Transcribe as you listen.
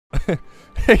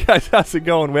Hey guys, how's it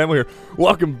going? Whamo here.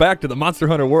 Welcome back to the Monster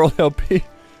Hunter World LP.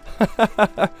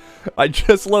 I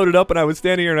just loaded up and I was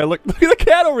standing here and I looked at the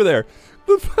cat over there.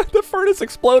 The furnace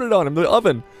exploded on him, the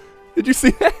oven. Did you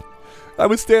see that? I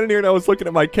was standing here and I was looking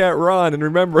at my cat Ron and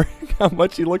remembering how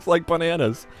much he looks like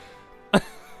bananas.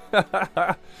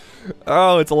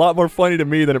 Oh, it's a lot more funny to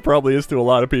me than it probably is to a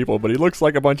lot of people, but he looks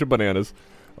like a bunch of bananas.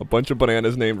 A bunch of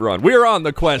bananas named Ron. We are on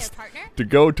the quest to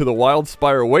go to the Wild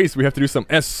Spire Waste. We have to do some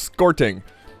escorting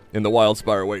in the Wild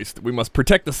Spire Waste. We must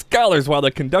protect the scholars while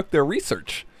they conduct their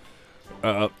research.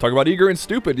 Talk about eager and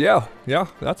stupid. Yeah,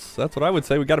 that's what I would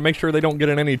say. We got to make sure they don't get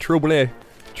in any trouble.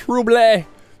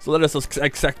 So let us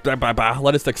accept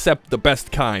the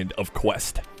best kind of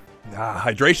quest.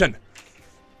 Hydration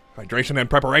and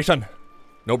preparation.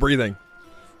 No breathing.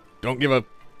 Don't give a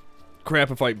crap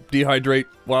if I dehydrate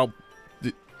while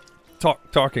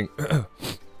talking.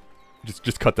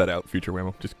 just cut that out, future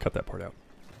Whamo. Just cut that part out.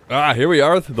 Here we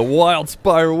are, the Wild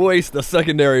Spire Waste, the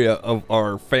second area of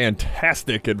our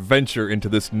fantastic adventure into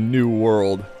this new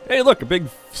world. Hey, look, a big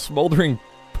smoldering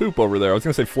poop over there. I was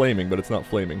gonna say flaming, but it's not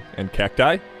flaming. And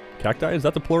cacti? Cacti? Is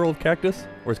that the plural of cactus?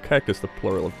 Or is cactus the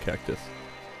plural of cactus?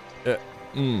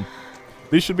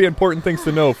 These should be important things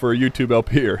to know for a YouTube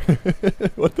LP here.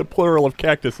 What the plural of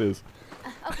cactus is.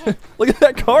 Okay. Look at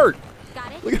that cart!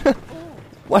 Got it. Look at that.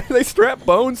 Why do they strap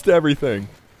bones to everything?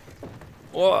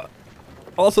 What?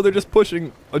 Also, they're just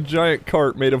pushing a giant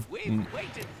cart made of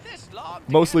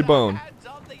mostly bone.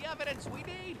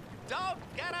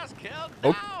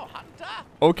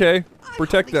 Okay,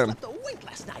 protect them. Look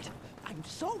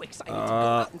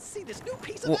at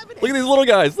these little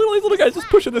guys. Look at these little guys just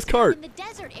pushing this cart.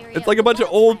 It's like a bunch of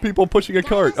old people pushing a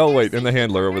cart. Oh wait, and the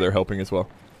handler over there helping as well.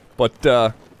 But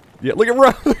yeah, look at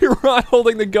Ron. Look at Ron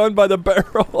holding the gun by the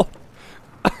barrel.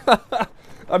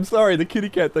 I'm sorry, the kitty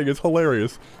cat thing is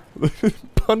hilarious.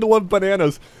 Bundle of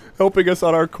bananas helping us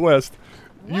on our quest.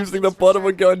 Using the butt of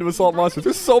a gun to assault monsters.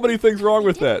 There's so many things wrong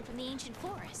with that.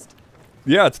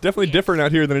 Yeah, it's definitely different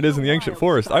out here than it is in the ancient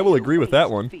forest. I will agree with that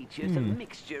one.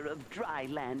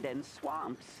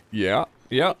 Yeah.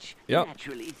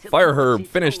 Fire herb,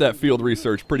 finish that field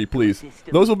research, pretty please.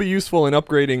 Those will be useful in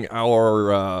upgrading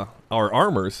our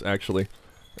armors, actually.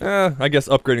 I guess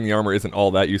upgrading the armor isn't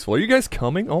all that useful. Are you guys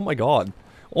coming? Oh my god.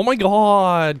 Oh my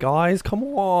god, guys, come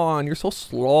on. You're so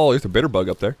slow. There's a bitter bug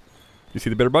up there. You see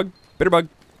the bitter bug? Bitter bug.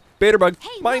 Bitter bug.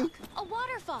 Hey, mine. Look, a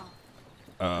waterfall.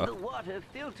 The water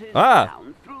filters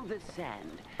down through the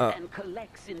sand and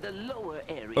collects in the lower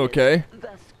areas, okay.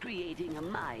 thus creating a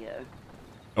mire.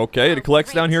 Okay, it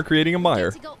collects down here, creating a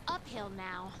mire. To go uphill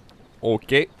now.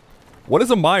 Okay. What is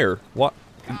a mire? What?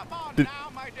 Did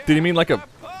he mean like a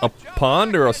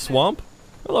pond or a swamp?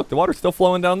 Oh look, the water's still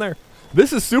flowing down there.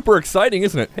 This is super exciting,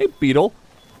 isn't it? Hey, beetle.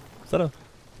 Is that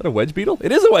a wedge beetle?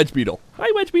 It is a wedge beetle.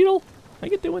 Hi, wedge beetle. How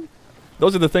you doing?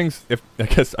 Those are the things. I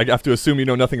guess I have to assume you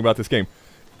know nothing about this game.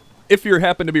 If you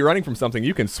happen to be running from something,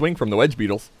 you can swing from the wedge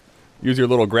beetles. Use your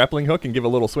little grappling hook and give a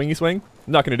little swingy swing.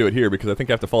 I'm not going to do it here because I think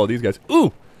I have to follow these guys.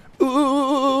 Ooh!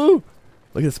 Ooh!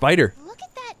 Look at the spider. Look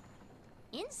at that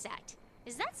insect.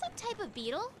 Is that some type of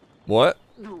beetle? What?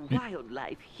 The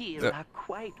wildlife here are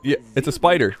quite it's a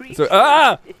spider.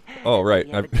 Oh, right.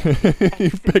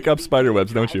 You pick up spider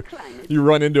webs, don't you? You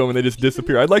run into them and they just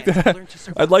disappear. I'd like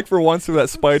for once for that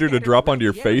spider to drop onto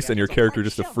your face and your character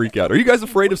just to freak out. Are you guys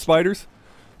afraid of spiders?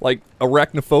 Like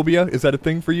arachnophobia? Is that a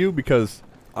thing for you? Because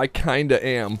I kinda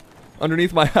am.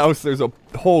 Underneath my house there's a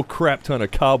whole crap ton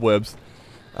of cobwebs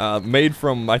made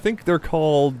from, I think they're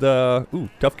called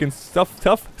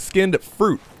tough-skinned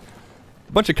fruit.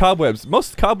 Bunch of cobwebs.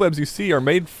 Most cobwebs you see are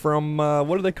made from,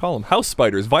 what do they call them? House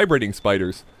spiders, vibrating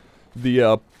spiders.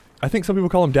 I think some people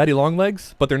call them daddy long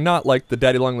legs, but they're not like the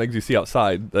daddy long legs you see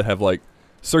outside that have like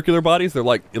circular bodies. They're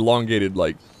like elongated,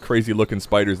 like crazy looking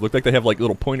spiders. Look like they have like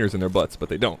little pointers in their butts, but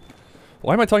they don't.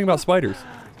 Why am I talking about spiders?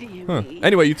 Huh.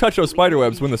 Anyway, you touch those spider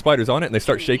webs when the spider's on it and they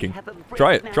start shaking.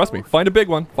 Try it. Trust me. Find a big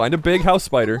one. Find a big house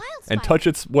spider and touch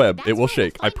its web. It will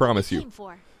shake. I promise you.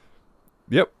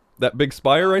 Yep. That big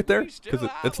spire right there? Because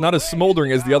it's not as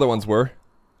smoldering as the other ones were.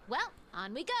 Well,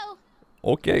 on we go.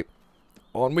 Okay.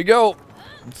 On we go.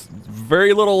 It's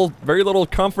very little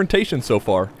confrontation so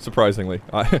far, surprisingly.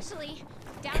 Actually,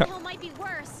 downhill might be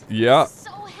worse. Yeah. It's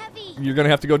so heavy. You're going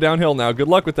to have to go downhill now. Good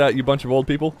luck with that, you bunch of old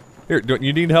people. Here, do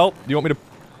you need help? Do you want me to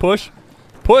push?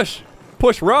 Push!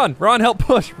 Push! Ron! Ron, help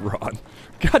push! Ron.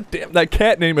 God damn, that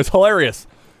cat name is hilarious.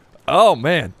 Oh,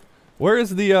 man.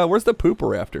 Where's the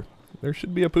pooper after? There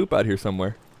should be a poop out here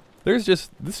somewhere. This is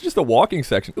just a walking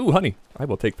section. Ooh, honey. I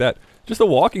will take that. Just a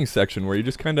walking section where you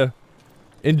just kind of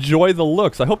enjoy the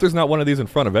looks. I hope there's not one of these in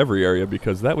front of every area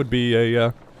because that would be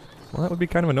a Well, that would be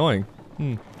kind of annoying.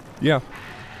 Yeah.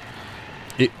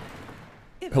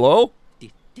 Hello?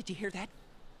 Did you hear that?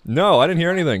 No, I didn't hear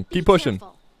anything. Keep pushing.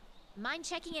 Careful. Mind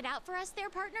checking it out for us there,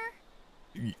 partner?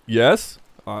 Yes?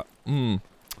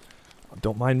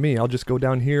 Don't mind me. I'll just go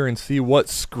down here and see what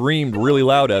screamed really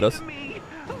loud at us.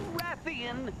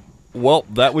 Well,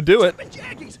 that would do it.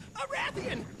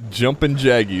 Jumpin'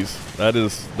 Jaggies.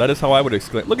 That is how I would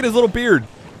exclaim. Look at his little beard.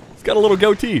 He's got a little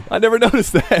goatee. I never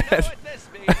noticed that.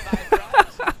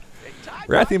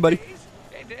 Rathian, buddy.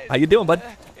 How you doing, bud?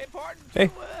 Hey,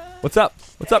 what's up?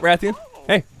 What's up, Rathian?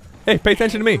 Hey, hey, pay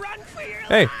attention to me.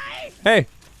 Hey, hey,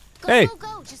 hey. Go,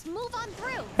 go, go. Just move on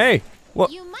through. Hey,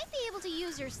 what? You might be able to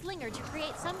use your slinger to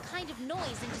create some kind of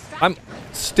noise and distract I'm her.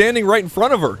 standing right in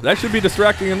front of her. That should be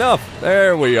distracting enough.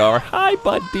 There we are. Hi,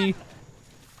 buddy.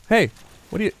 Hey,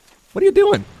 what are you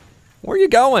doing? Where are you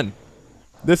going?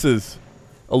 This is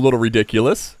a little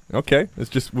ridiculous. Okay,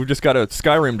 we've just got a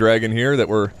Skyrim dragon here that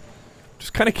we're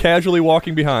just kind of casually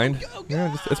walking behind.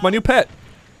 Yeah, it's my new pet.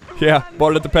 Yeah,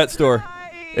 bought it at the pet store.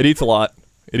 It eats a lot.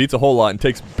 It eats a whole lot and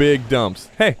takes big dumps.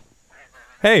 Hey,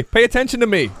 hey, pay attention to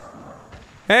me.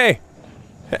 Hey,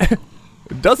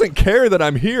 it doesn't care that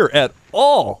I'm here at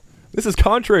all. This is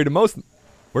contrary to most.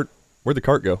 Where'd the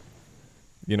cart go?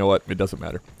 You know what? It doesn't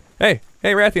matter. Hey,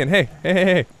 hey, Rathian. Hey, hey, hey,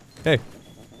 hey, hey.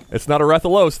 It's not a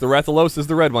Rathalos. The Rathalos is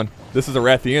the red one. This is a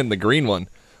Rathian, the green one.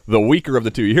 The weaker of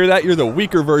the two. You hear that? You're the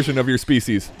weaker version of your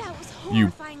species. That was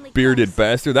You bearded close.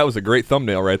 bastard. That was a great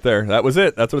thumbnail right there. That was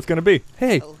it. That's what it's going to be.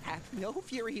 Hey. I'll have no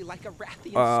fury like a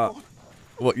Rathian storm.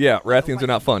 Well, yeah, Rathians are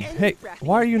not fun. Hey,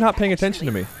 why are you not paying attention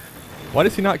to me? Why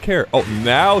does he not care? Oh,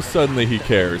 now suddenly he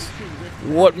cares.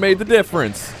 What made the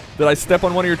difference? Did I step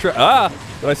on one of your tracks?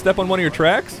 Did I step on one of your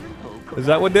tracks? Is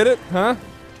that what did it? Huh?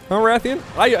 Huh, Rathian?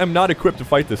 I am not equipped to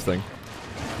fight this thing.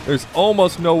 There's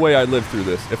almost no way I live through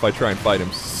this if I try and fight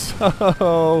him.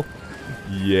 So,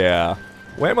 yeah.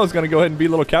 Whamo's gonna go ahead and be a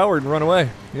little coward and run away.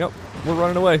 Yep, we're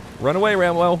running away. Run away,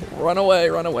 Ramwell. Run away,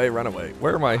 run away, run away.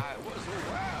 Where am I?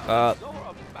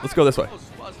 Let's go this way.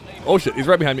 Oh shit, he's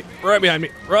right behind me. Right behind me.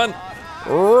 Run!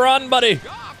 Run, buddy!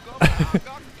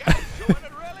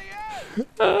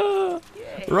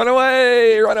 Run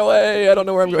away! Run away! I don't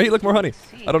know where I'm going. Hey, look, more honey.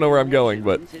 I don't know where I'm going,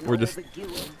 but we're just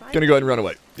gonna go ahead and run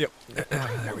away. Yep.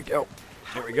 There we go.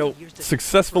 There we go.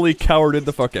 Successfully cowarded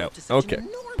the fuck out. Okay.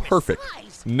 Perfect.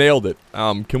 Nailed it.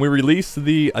 Can we release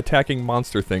the attacking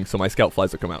monster thing so my scout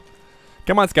flies will come out?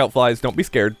 Come on, scout flies. Don't be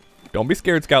scared. Don't be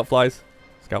scared, scout flies.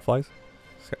 Scout flies?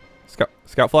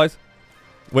 Scout flies?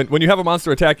 When you have a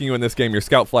monster attacking you in this game, your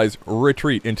scout flies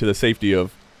retreat into the safety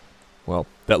of, well,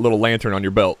 that little lantern on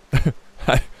your belt.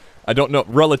 I don't know.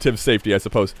 Relative safety, I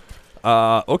suppose.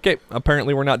 Okay.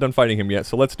 Apparently we're not done fighting him yet,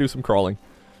 so let's do some crawling.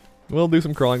 We'll do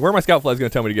some crawling. Where are my scout flies going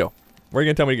to tell me to go? Where are you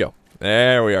going to tell me to go?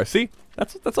 There we are. See?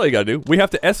 That's all you gotta do. We have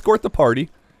to escort the party,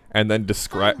 and then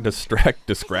distract. We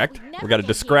gotta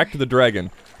distract the dragon.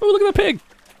 Oh, look at the pig.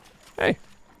 Hey,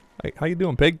 how you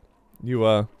doing, pig?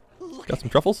 You got some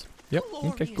truffles? Yep.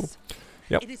 Okay, cool.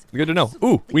 Yep. Good to know.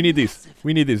 Ooh, we need these.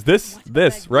 We need these. This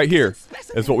right here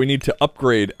is what we need to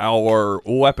upgrade our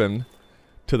weapon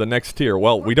to the next tier.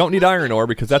 Well, we don't need iron ore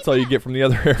because that's all you get from the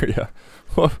other area.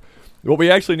 What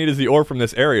we actually need is the ore from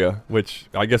this area, which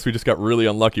I guess we just got really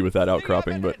unlucky with that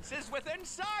outcropping, but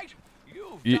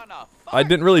I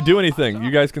didn't really do anything.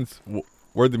 You guys can...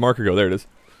 Where'd the marker go? There it is.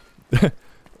 I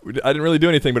didn't really do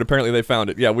anything, but apparently they found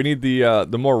it. Yeah, we need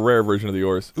the more rare version of the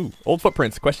ores. Ooh, old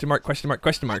footprints. Question mark, question mark,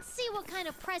 question mark. Let's see what kind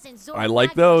of present Zora I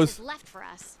like Magnus those. has left for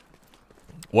us.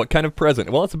 What kind of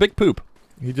present? Well, it's a big poop.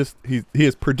 He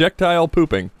is projectile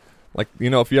pooping. Like,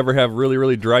 you know, if you ever have really,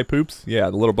 really dry poops.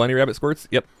 Yeah, the little bunny rabbit squirts.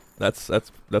 Yep. That's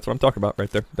what I'm talking about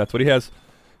right there. That's what he has.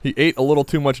 He ate a little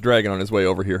too much dragon on his way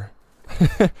over here.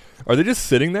 Are they just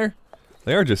sitting there?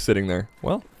 They are just sitting there.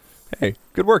 Well, hey,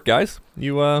 good work, guys.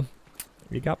 You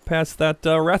got past that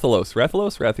Rathalos.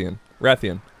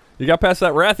 Rathian. You got past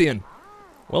that Rathian.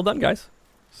 Well done, guys.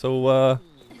 So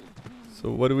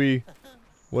what are we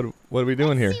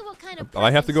doing here? I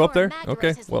have to go up there?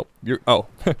 Okay. Well,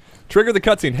 trigger the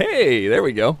cutscene. Hey, there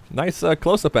we go. Nice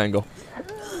close-up angle.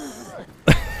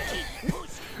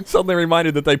 Suddenly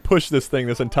reminded that they pushed this thing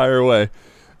this entire way.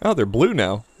 Oh, they're blue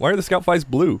now. Why are the scout flies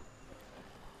blue?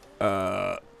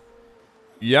 Yeah,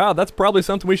 that's probably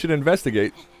something we should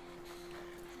investigate.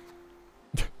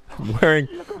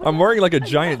 I'm wearing like a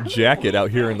giant jacket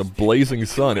out here in the blazing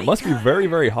sun. It must be very,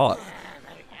 very hot.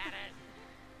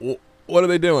 What are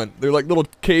they doing? They're like little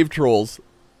cave trolls.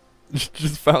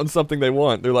 Just found something they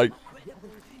want. They're like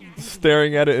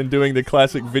staring at it and doing the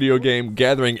classic video game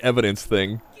gathering evidence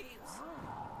thing.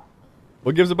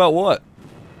 What gives about what?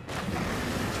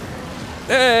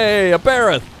 Hey, a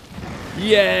Bareth!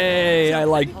 Yay! I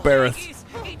like Barreth.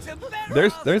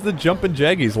 There's the jumpin'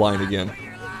 jaggies line again.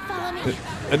 Follow me.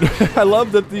 And I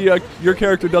love that the your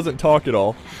character doesn't talk at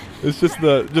all. It's just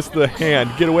the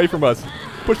hand. Get away from us.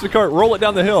 Push the cart. Roll it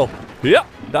down the hill. Yep.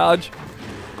 Dodge.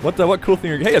 What cool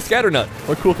thing are you? Hey, a scatter nut.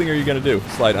 What cool thing are you gonna do?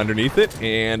 Slide underneath it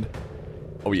and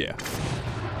oh yeah.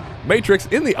 Matrix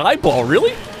in the eyeball.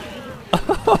 Really?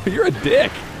 Oh, you're a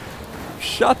dick.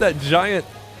 Shot that giant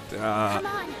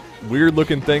weird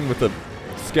looking thing with the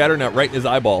scatter nut right in his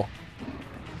eyeball.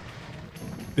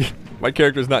 My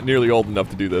character's not nearly old enough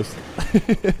to do this.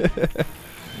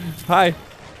 Hi,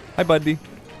 buddy.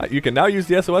 You can now use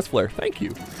the SOS flare. Thank you.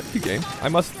 Thank you, game. I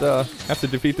must have to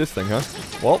defeat this thing, huh?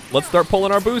 Well, let's start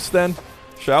pulling our boosts then,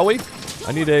 shall we?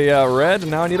 I need a red,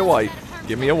 and now I need a white.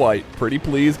 Give me a white. Pretty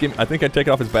please. I think I'd take it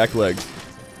off his back legs.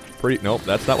 Pretty. Nope,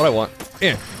 that's not what I want.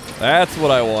 That's what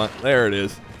I want. There it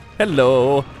is.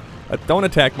 Hello. Don't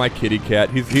attack my kitty cat.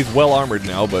 He's well armored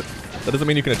now, but that doesn't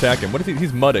mean you can attack him. What is he?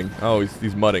 He's mudding. Oh,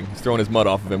 he's mudding. He's throwing his mud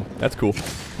off of him. That's cool.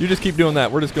 You just keep doing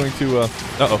that. We're just going to.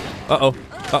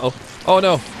 Uh-oh. Oh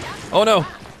no! Oh no!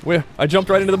 I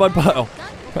jumped right into the mud pile.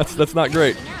 That's not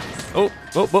great. Oh.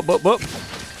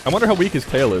 I wonder how weak his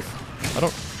tail is.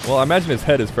 Well, I imagine his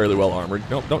head is fairly well armored.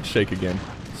 Nope, don't shake again.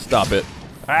 Stop it.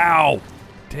 Ow!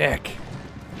 Dick,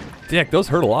 those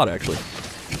hurt a lot actually.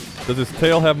 Does his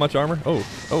tail have much armor? Oh!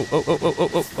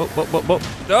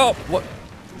 No! What?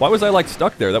 Why was I like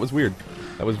stuck there? That was weird.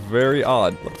 That was very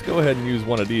odd. Let's go ahead and use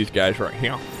one of these guys right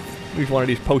here. Use one of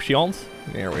these potions.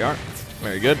 There we are.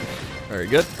 Very good. Very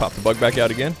good. Pop the bug back out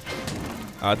again.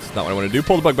 That's not what I want to do.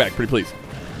 Pull the bug back, pretty please.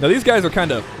 Now these guys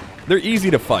are they're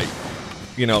easy to fight.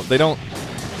 You know, they don't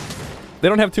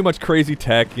have too much crazy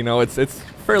tech. You know, it's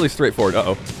fairly straightforward.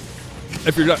 Uh-oh.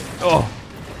 If you're not,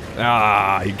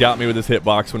 he got me with his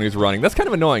hitbox when he was running. That's kind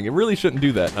of annoying. It really shouldn't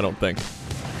do that, I don't think.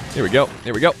 Here we go.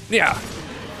 Yeah.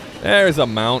 There's a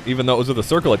mount, even though it was with a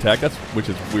circle attack. Which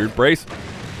is weird. Brace.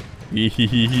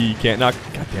 Can't knock.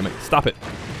 God damn it. Stop it.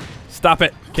 Stop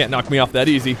it. Can't knock me off that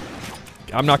easy.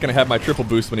 I'm not going to have my triple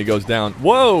boost when he goes down.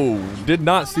 Whoa. Did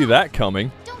not see that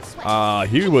coming.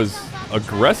 He was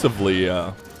aggressively,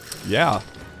 trying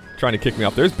to kick me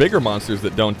off. There's bigger monsters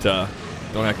that don't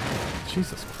act.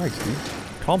 Jesus Christ, dude.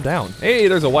 Calm down. Hey,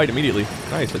 there's a white immediately.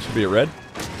 Nice. That should be a red.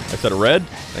 I said a red.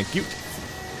 Thank you.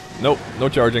 Nope. No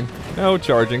charging. No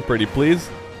charging. Pretty please.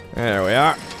 There we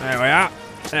are.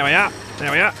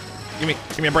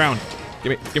 Give me a brown.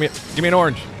 Give me an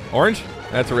orange. Orange?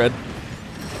 That's a red.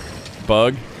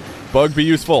 Bug. Bug, be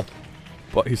useful.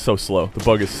 But he's so slow. The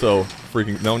bug is so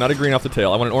freaking... No, not a green off the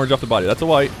tail. I want an orange off the body. That's a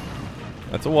white.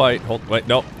 That's a white. Wait,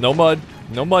 no. No mud.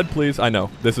 No mud, please. I know.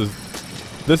 This is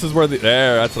where the...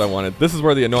 There, that's what I wanted. This is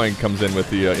where the annoying comes in with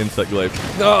the insect glaive.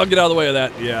 No, get out of the way of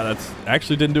that. Yeah, that's...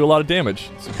 Actually didn't do a lot of damage,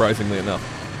 surprisingly enough.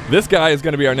 This guy is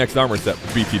going to be our next armor set,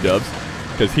 BT dubs.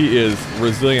 Because he is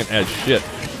resilient as shit.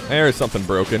 There's something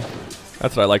broken.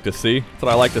 That's what I like to see. That's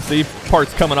what I like to see.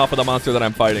 Parts coming off of the monster that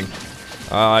I'm fighting.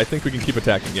 I think we can keep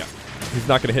attacking. Yeah. He's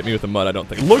not going to hit me with the mud, I don't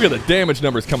think. Look at the damage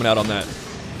numbers coming out on that.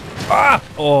 Ah!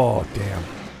 Oh, damn.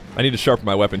 I need to sharpen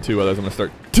my weapon, too, otherwise I'm going to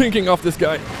start tinking off this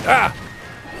guy. Ah!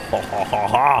 Ha, ha, ha,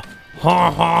 ha.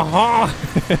 Ha, ha,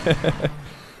 ha.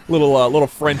 little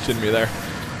French in me there.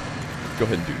 Go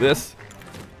ahead and do this.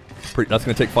 That's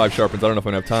going to take 5 sharpens. I don't know if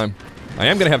I'm going to have time. I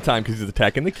am going to have time because he's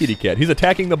attacking the kitty cat. He's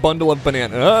attacking the bundle of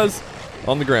bananas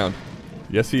on the ground.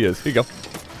 Yes, he is. Here you go.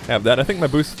 Have that. I think my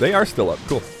boosts, they are still up.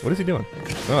 Cool. What is he doing?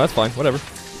 Oh, that's fine. Whatever.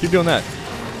 Keep doing that.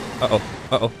 Uh-oh.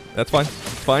 Uh-oh. That's fine.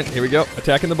 It's fine. Here we go.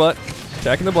 Attacking the butt.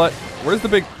 Attacking the butt. Where's the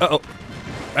big... Uh-oh.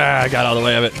 I got out of the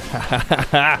way of it.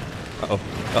 Uh-oh.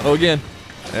 Uh-oh again.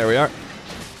 There we are.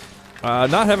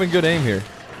 Not having good aim here.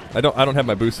 I don't have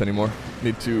my boost anymore.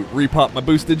 Need to repop my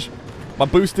boostage. My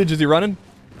boostage, is he running?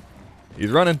 He's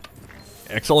running.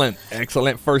 Excellent.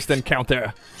 Excellent first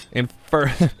encounter. And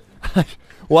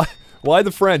why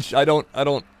the French? I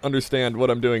don't understand what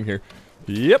I'm doing here.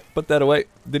 Yep, put that away.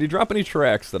 Did he drop any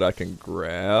tracks that I can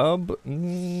grab?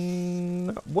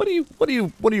 What do you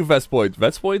Vespoids?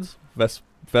 Vespoids?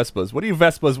 Vespas. What do you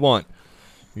Vespas want?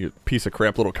 You piece of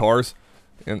crap little cars.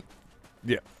 And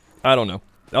yeah, I don't know.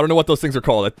 I don't know what those things are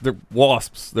called. They're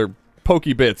wasps. They're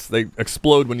pokey bits. They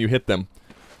explode when you hit them.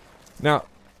 Now,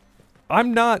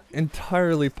 I'm not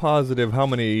entirely positive how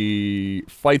many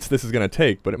fights this is going to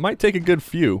take, but it might take a good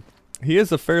few. He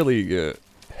is a fairly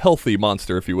healthy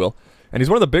monster, if you will. And he's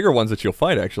one of the bigger ones that you'll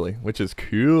fight, actually, which is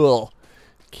cool.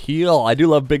 Cool. I do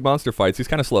love big monster fights. He's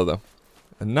kind of slow, though.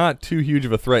 And not too huge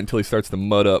of a threat until he starts to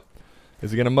mud up.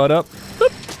 Is he going to mud up?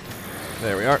 Boop.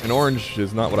 There we are. An orange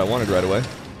is not what I wanted right away.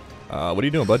 What are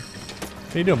you doing, bud?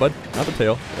 How you doing, bud? Not the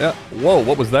tail. Yeah. Whoa,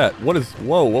 what was that? What is...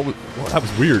 Whoa, what was... Whoa, that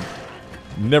was weird.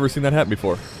 Never seen that happen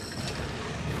before.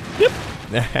 Yep.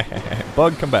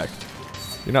 Bug, come back.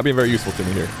 You're not being very useful to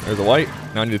me here. There's a white.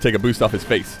 Now I need to take a boost off his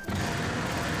face.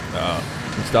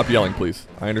 Stop yelling, please.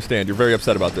 I understand. You're very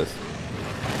upset about this.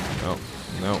 No.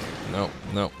 No. No.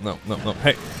 No. No. No. No.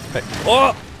 Hey. Hey.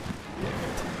 Oh!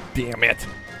 Damn it.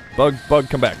 Bug, Bug,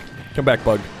 come back. Come back,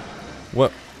 Bug.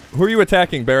 What? Who are you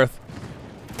attacking, Bareth?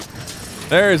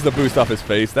 There's the boost off his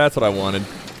face. That's what I wanted.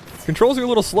 Controls are a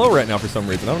little slow right now for some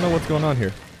reason. I don't know what's going on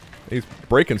here. He's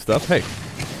breaking stuff. Hey.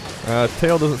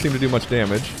 Tail doesn't seem to do much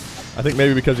damage. I think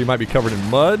maybe because he might be covered in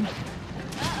mud.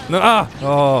 No. Ah!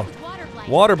 Oh.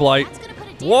 Water blight.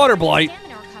 Water blight.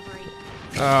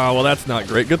 Oh, well, that's not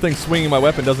great. Good thing swinging my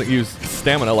weapon doesn't use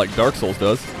stamina like Dark Souls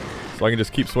does. So I can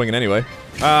just keep swinging anyway.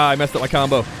 Ah, I messed up my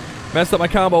combo. Messed up my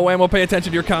combo. Whamo, pay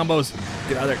attention to your combos.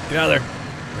 Get out of there. Get out of there.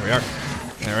 There we are.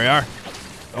 There we are.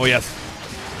 Oh, yes.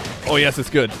 Oh, yes, it's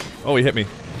good. Oh, he hit me.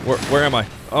 Where am I?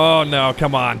 Oh, no.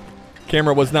 Come on.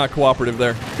 Camera was not cooperative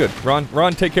there. Good.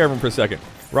 Ron, take care of him for a second.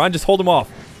 Ron, just hold him off.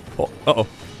 Oh, uh-oh.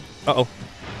 Uh-oh.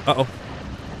 Uh-oh.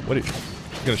 What are you...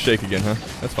 He's gonna shake again, huh?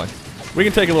 That's fine. We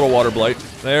can take a little water blight.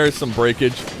 There's some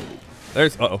breakage.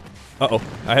 There's... Uh-oh. Uh-oh.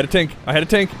 I had a tank. I had a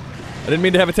tank. I didn't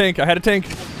mean to have a tank. I had a tank.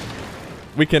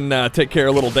 We can take care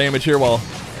of a little damage here while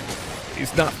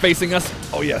he's not facing us.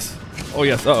 Oh, yes. Oh,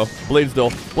 yes. Uh-oh. Blades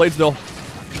dull. Blades dull.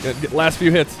 Last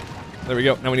few hits. There we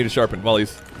go. Now we need to sharpen while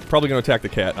he's probably going to attack the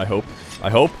cat, I hope. I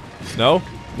hope. No.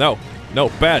 No. No.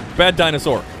 Bad. Bad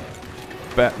dinosaur.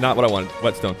 Bad. Not what I wanted.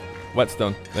 Whetstone.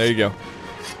 Whetstone. There you go.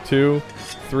 2,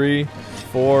 3,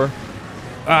 4.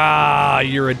 Ah,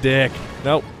 you're a dick.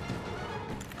 Nope.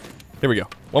 Here we go.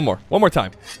 One more. One more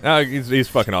time. He's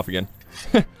fucking off again.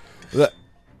 Look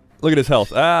at his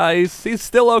health. He's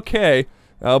still okay.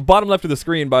 Bottom left of the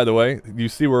screen, by the way. You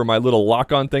see where my little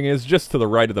lock-on thing is? Just to the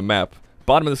right of the map.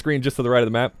 Bottom of the screen, just to the right of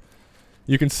the map.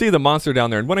 You can see the monster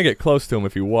down there, and when I get close to him,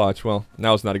 if you watch, well,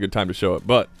 now's not a good time to show it,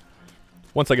 but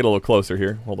once I get a little closer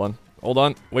here, hold on. Hold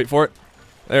on. Wait for it.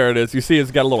 There it is. You see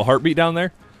it's got a little heartbeat down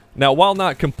there? Now, while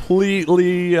not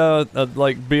completely,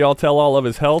 like, be-all, tell-all of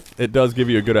his health, it does give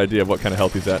you a good idea of what kind of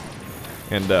health he's at.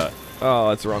 And, oh,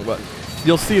 that's the wrong button.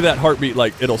 You'll see that heartbeat,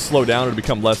 like, it'll slow down, it'll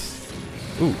become less...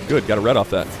 Ooh, good, got a red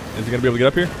off that. Is he gonna be able to get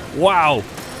up here? Wow!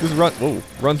 Just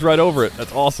runs right over it.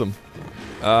 That's awesome.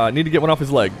 Need to get one off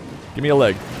his leg. Give me a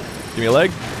leg. Give me a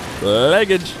leg.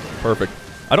 Leggage. Perfect.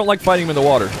 I don't like fighting him in the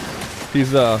water.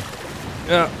 He's a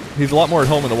lot more at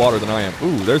home in the water than I am.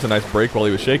 Ooh, there's a nice break while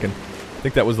he was shaking. I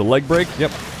think that was the leg break.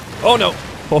 Yep. Oh, no.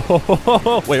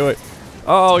 Wait.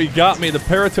 Oh, he got me. The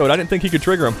Paratoad. I didn't think he could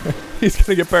trigger him. He's going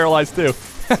to get paralyzed, too.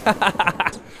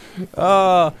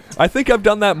 I think I've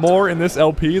done that more in this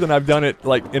LP than I've done it,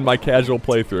 like, in my casual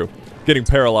playthrough. Getting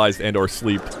paralyzed and or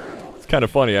sleeped. It's kind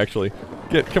of funny, actually.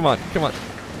 Come on.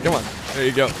 There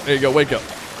you go. Wake up.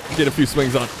 Get a few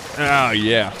swings on. Oh,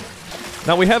 yeah.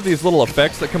 Now, we have these little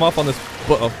effects that come off on this...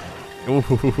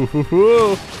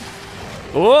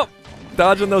 Oh,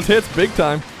 dodging those hits big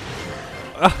time.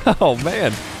 Oh,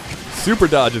 man. Super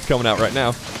dodge is coming out right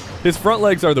now. His front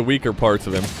legs are the weaker parts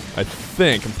of him, I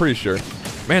think. I'm pretty sure.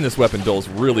 Man, this weapon dulls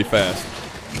really fast.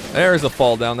 There's a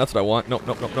fall down. That's what I want. Nope.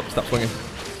 Stop swinging.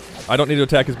 I don't need to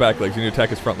attack his back legs. You need to attack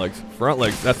his front legs. Front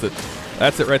legs. That's it.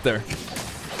 That's it right there.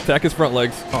 Attack his front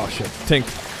legs. Oh, shit. Tink.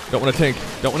 Don't want to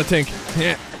tink.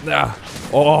 Yeah. Ah.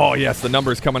 Oh, yes. The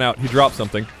number is coming out. He dropped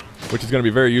something, which is going to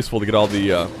be very useful to get all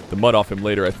the mud off him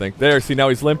later, I think. There. See, now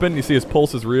he's limping. You see his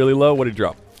pulse is really low. What did he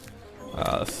drop?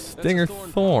 Stinger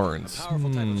thorns.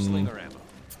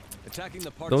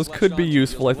 Those could be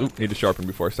useful. Need to sharpen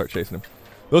before I start chasing him.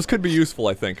 Those could be useful,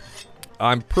 I think.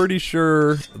 I'm pretty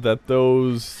sure that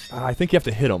those... I think you have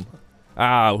to hit them.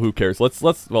 Who cares?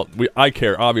 Well, I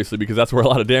care, obviously, because that's where a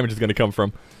lot of damage is going to come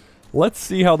from. Let's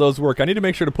see how those work. I need to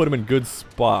make sure to put him in good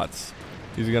spots.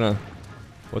 He's gonna...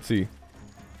 What's he...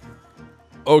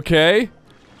 Okay.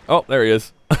 Oh, there he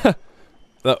is.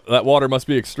 That water must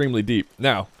be extremely deep.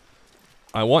 Now,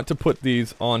 I want to put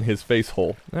these on his face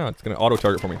hole. Now it's going to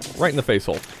auto-target for me. Right in the face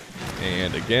hole.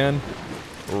 And again,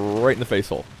 right in the face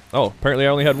hole. Oh, apparently I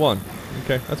only had one.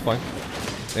 Okay, that's fine.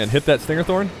 And hit that Stinger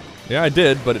Thorn? Yeah, I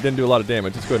did, but it didn't do a lot of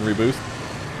damage. Let's go ahead and reboost.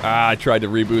 I tried to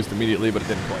reboost immediately, but it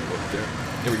didn't quite work there.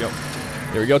 Here we go.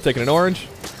 Here we go, taking an orange.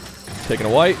 Taking a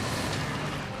white.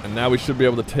 And now we should be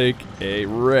able to take a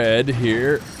red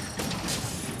here.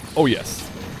 Oh, yes.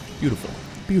 Beautiful.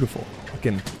 Beautiful.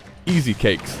 Fucking easy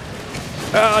cakes.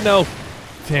 Oh, no.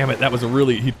 Damn it, that was a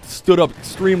really... He stood up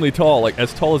extremely tall, like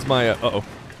as tall as my...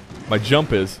 my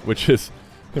jump is, which is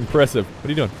impressive. What are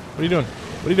you doing? What are you doing?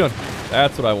 What are you doing?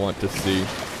 That's what I want to see.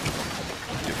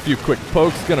 few quick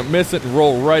pokes. Gonna miss it and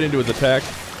roll right into his attack.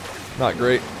 Not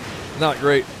great. Not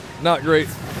great. Not great.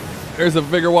 There's a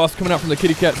Vigor Wasp coming out from the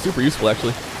kitty cat. Super useful,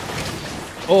 actually.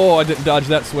 Oh, I didn't dodge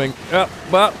that swing.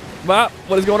 Bop, bop.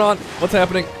 What is going on? What's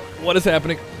happening? What is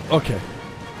happening? Okay.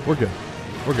 We're good.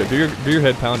 We're good. Do your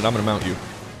head pound, and I'm going to mount you.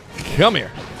 Come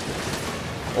here.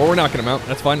 Or we're not going to mount.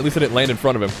 That's fine. At least I didn't land in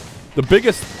front of him. The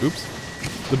biggest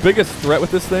threat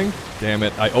with this thing, damn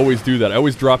it, I always do that. I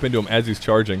always drop into him as he's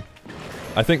charging.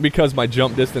 I think because my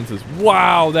jump distance is,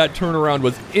 wow, that turnaround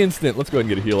was instant. Let's go ahead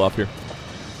and get a heal off here.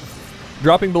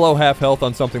 Dropping below half health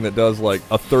on something that does like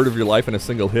a third of your life in a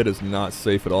single hit is not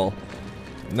safe at all.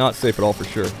 Not safe at all for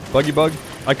sure. Buggy bug?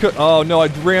 I could, oh no, I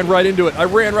ran right into it. I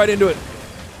ran right into it.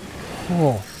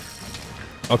 Oh.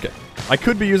 Okay. I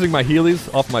could be using my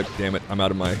Heelys off my, damn it, I'm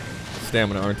out of my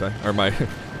stamina, aren't I? Or my,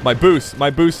 my boosts. My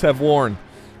boosts have worn,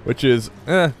 which is,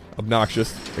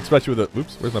 obnoxious. Especially with a,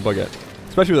 oops, where's my bug at?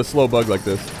 Especially with a slow bug like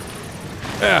this.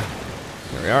 There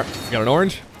we are. Got an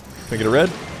orange. Can I get a red?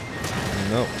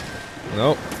 No.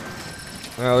 Nope.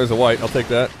 Oh, there's a white. I'll take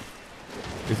that.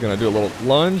 He's gonna do a little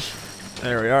lunge.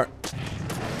 There we are.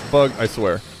 Bug, I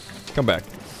swear. Come back.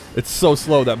 It's so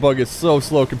slow. That bug is so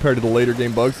slow compared to the later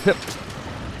game bugs. Hit.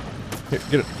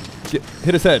 Get it.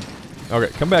 Hit his head.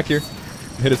 Okay, come back here.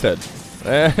 Hit his head.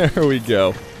 There we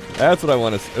go. That's what I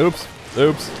want to. Oops.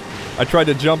 Oops. I tried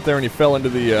to jump there and he fell into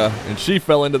the, and she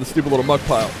fell into the stupid little muck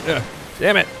pile. Yeah.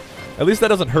 Damn it. At least that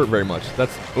doesn't hurt very much.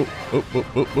 That's,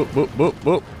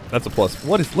 that's a plus.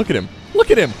 What is, look at him.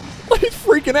 Look at him. He's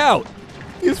freaking out.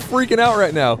 He's freaking out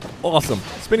right now. Awesome.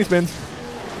 Spinny spins.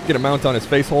 Get a mount on his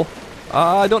face hole.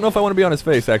 I don't know if I want to be on his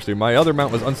face, actually. My other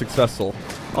mount was unsuccessful.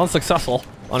 Unsuccessful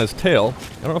on his tail.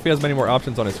 I don't know if he has many more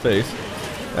options on his face.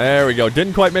 There we go.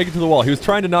 Didn't quite make it to the wall. He was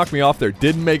trying to knock me off there.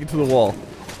 Didn't make it to the wall.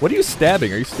 What are you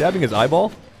stabbing? Are you stabbing his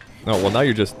eyeball? Oh, well, now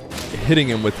you're just hitting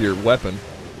him with your weapon.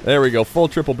 There we go. Full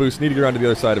triple boost. Need to get around to the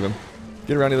other side of him.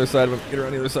 Get around the other side of him. Get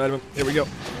around the other side of him. Here we go.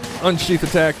 Unsheath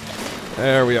attack.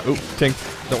 There we go. Oop,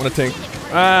 tink. Don't want to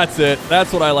tink. That's it.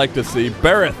 That's what I like to see.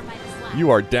 Bareth,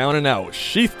 you are down and out.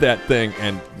 Sheath that thing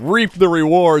and reap the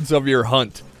rewards of your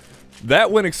hunt.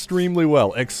 That went extremely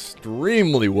well.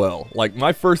 Extremely well. Like,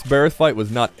 my first Bareth fight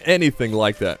was not anything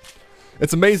like that.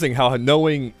 It's amazing how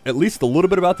knowing at least a little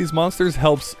bit about these monsters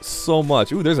helps so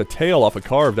much. Ooh, there's a tail off a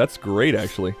carve. That's great,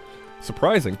 actually.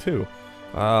 Surprising, too.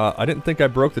 I didn't think I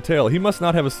broke the tail. He must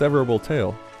not have a severable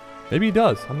tail. Maybe he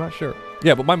does. I'm not sure.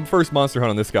 Yeah, but my first monster hunt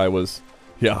on this guy was...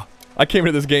 Yeah. I came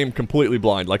into this game completely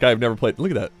blind. Like, I've never played...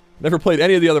 Look at that. Never played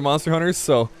any of the other monster hunters,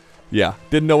 so... Yeah.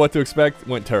 Didn't know what to expect.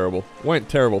 Went terrible. Went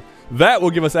terrible. That will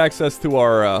give us access to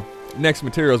our next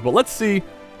materials, but let's see...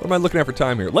 What am I looking at for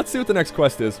time here? Let's see what the next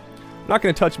quest is. I'm not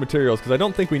going to touch materials, because I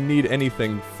don't think we need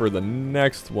anything for the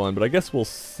next one, but I guess we'll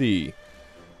see.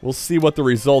 We'll see what the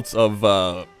results of...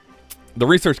 the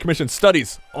Research Commission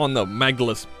studies on the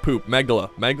Magdalus poop.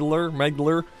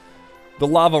 Magdalar? The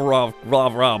lava raw.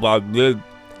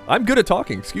 I'm good at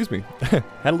talking, excuse me. Had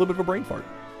a little bit of a brain fart.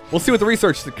 We'll see what the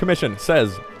Research Commission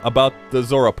says about the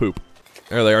Zora poop.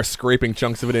 There they are, scraping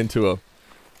chunks of it into a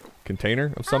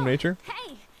container of some nature.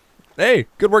 Hey! Hey,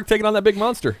 good work taking on that big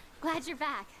monster. Glad you're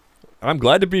back. I'm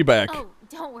glad to be back. Oh,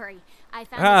 don't worry. I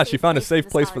found she found a safe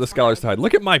place for the scholars to hide.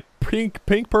 Look at my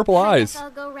purple eyes.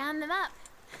 I'll go round them up.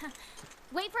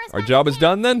 Wait for us. Our job is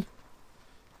done then?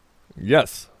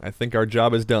 Yes, I think our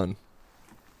job is done.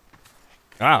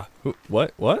 Ah,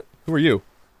 what? Who are you?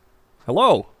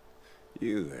 Hello.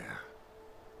 You there.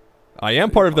 I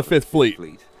am part of the 5th Fleet.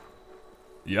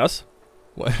 Yes?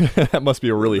 That must be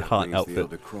a really hot outfit. The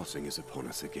Elder Crossing is upon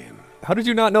us again. How did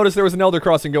you not notice there was an Elder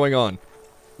Crossing going on?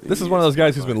 This is one of those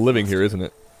guys who's been living here, isn't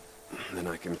it? Then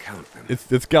I can count them.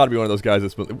 It's got to be one of those guys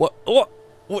that's been... What?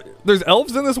 There's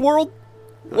elves in this world?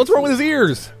 What's wrong with his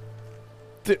ears?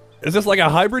 Is this like a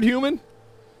hybrid human?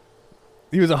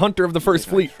 He was a hunter of the 1st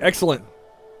Fleet. Excellent.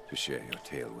 To share your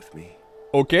tale with me.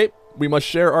 Okay, we must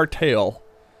share our tale.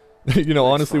 You know,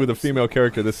 honestly, with a female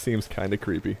character, this seems kind of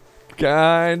creepy.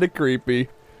 Kind of creepy.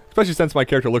 Especially since my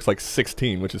character looks like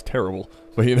 16, which is terrible.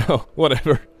 But you know,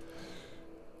 whatever.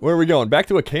 Where are we going? Back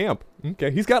to a camp.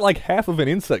 Okay, he's got like half of an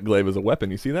insect glaive as a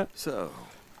weapon. You see that? So,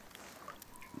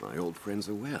 my old friends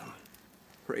are well.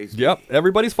 Praise Yep, me.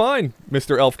 everybody's fine,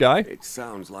 Mr. Elf Guy. It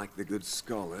sounds like the good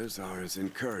scholars are as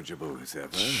incorrigible as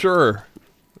ever. Sure.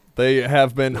 They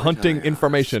have been hunting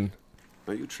information.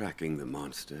 Are you tracking the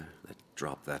monster that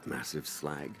dropped that massive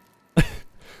slag?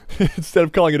 Instead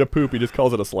of calling it a poop, he just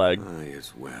calls it a slag. I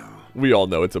as well. We all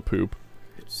know it's a poop.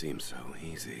 It seems so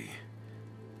easy.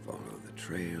 Follow the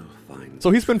trail, find...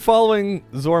 So he's been following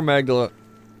Zor Magdala,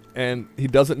 and he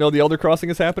doesn't know the Elder Crossing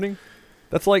is happening?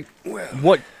 That's like, well,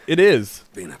 what It is.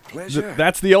 Been a pleasure.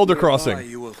 That's the Elder Crossing.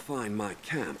 You will find my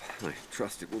camp. I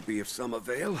trust it will be of some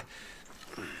avail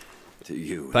to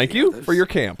you. Thank you for your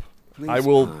camp. Please I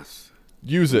will pass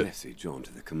use it. message on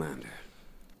to the commander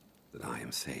that I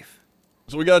am safe.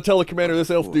 So we gotta tell the commander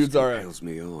this elf Force dude's alright. compels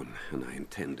me on, and I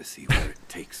intend to see where it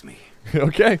takes me.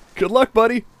 Okay, good luck,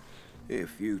 buddy.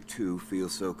 If you two feel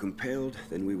so compelled,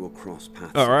 then we will cross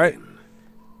paths. All right. again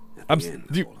at the end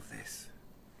of all of this.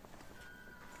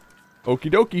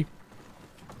 Okie dokie.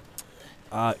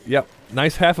 Yep.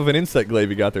 Nice half of an insect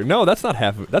glaive you got there. No, that's not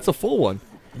half of it. That's a full one.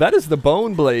 That is the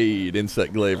bone blade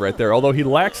insect glaive right there. Although he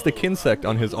lacks the kinsect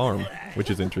on his arm, which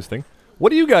is interesting.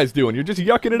 What are you guys doing? You're just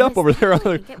yucking it up over there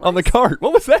on the cart.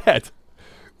 What was that?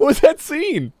 What was that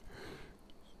scene?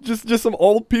 Just some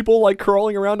old people like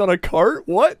crawling around on a cart?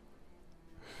 What?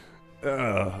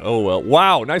 Oh well.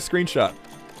 Wow, nice screenshot.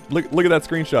 Look at that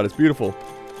screenshot. It's beautiful.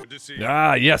 Good to see you.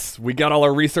 Ah, yes. We got all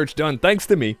our research done thanks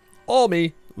to me. All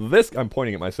me. I'm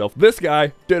pointing at myself. This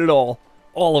guy did it all.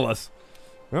 All of us.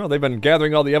 Well, they've been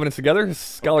gathering all the evidence together.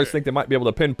 Scholars think they might be able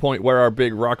to pinpoint where our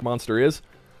big rock monster is.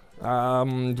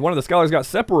 One of the scholars got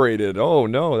separated. Oh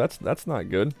no, that's not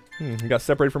good. He got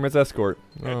separated from his escort.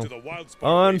 Head to the wild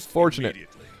spire waste Unfortunate.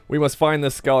 immediately. We must find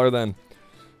this scholar then.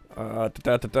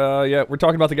 Yeah, we're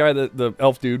talking about the guy, the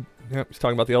elf dude. Yep, he's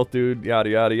talking about the elf dude. Yada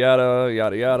yada yada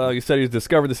yada yada. He said he's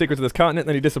discovered the secrets of this continent, and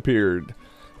then he disappeared.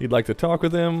 He'd like to talk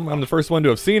with him. I'm the first one to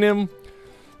have seen him.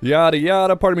 Yada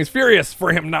yada. Part of me is furious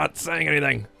for him not saying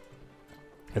anything.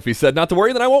 If he said not to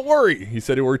worry, then I won't worry. He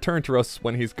said he will return to us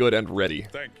when he's good and ready.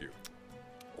 Thank you.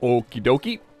 Okie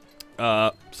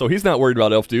dokie. So he's not worried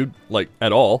about elf dude, like,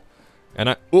 at all.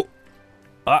 And do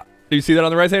you see that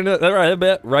on the right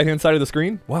hand side of the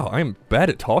screen? Wow, I am bad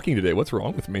at talking today. What's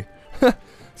wrong with me?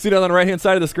 See that on the right hand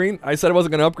side of the screen? I said I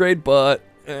wasn't gonna upgrade, but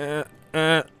no,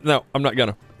 I'm not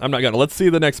gonna. Let's see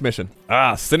the next mission.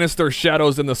 Sinister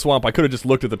shadows in the swamp. I could have just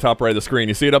looked at the top right of the screen.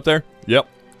 You see it up there? Yep.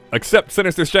 Accept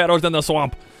sinister shadows in the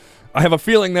swamp. I have a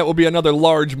feeling that will be another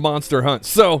large monster hunt.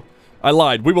 So, I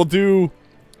lied. We will do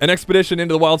an expedition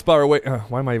into the Wildspire Waste.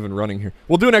 Why am I even running here?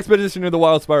 We'll do an expedition into the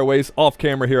Wildspire Waste. Off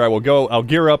camera here I will go. I'll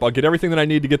gear up. I'll get everything that I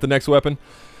need to get the next weapon.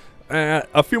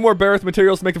 A few more Barrett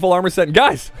materials to make the full armor set. And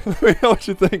guys, let me know what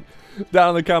you think down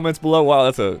in the comments below. Wow,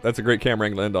 that's a great camera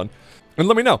angle to end on. And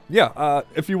let me know, yeah,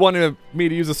 if you wanted me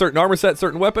to use a certain armor set,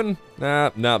 certain weapon,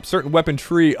 certain weapon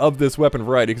tree of this weapon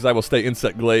variety, because I will stay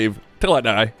insect glaive till I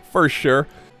die, for sure.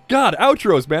 God,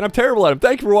 outros, man, I'm terrible at them.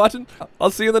 Thank you for watching. I'll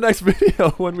see you in the next video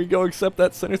when we go accept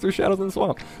that sinister shadows in the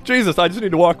swamp. Jesus, I just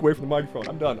need to walk away from the microphone.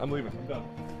 I'm done. I'm leaving. I'm done.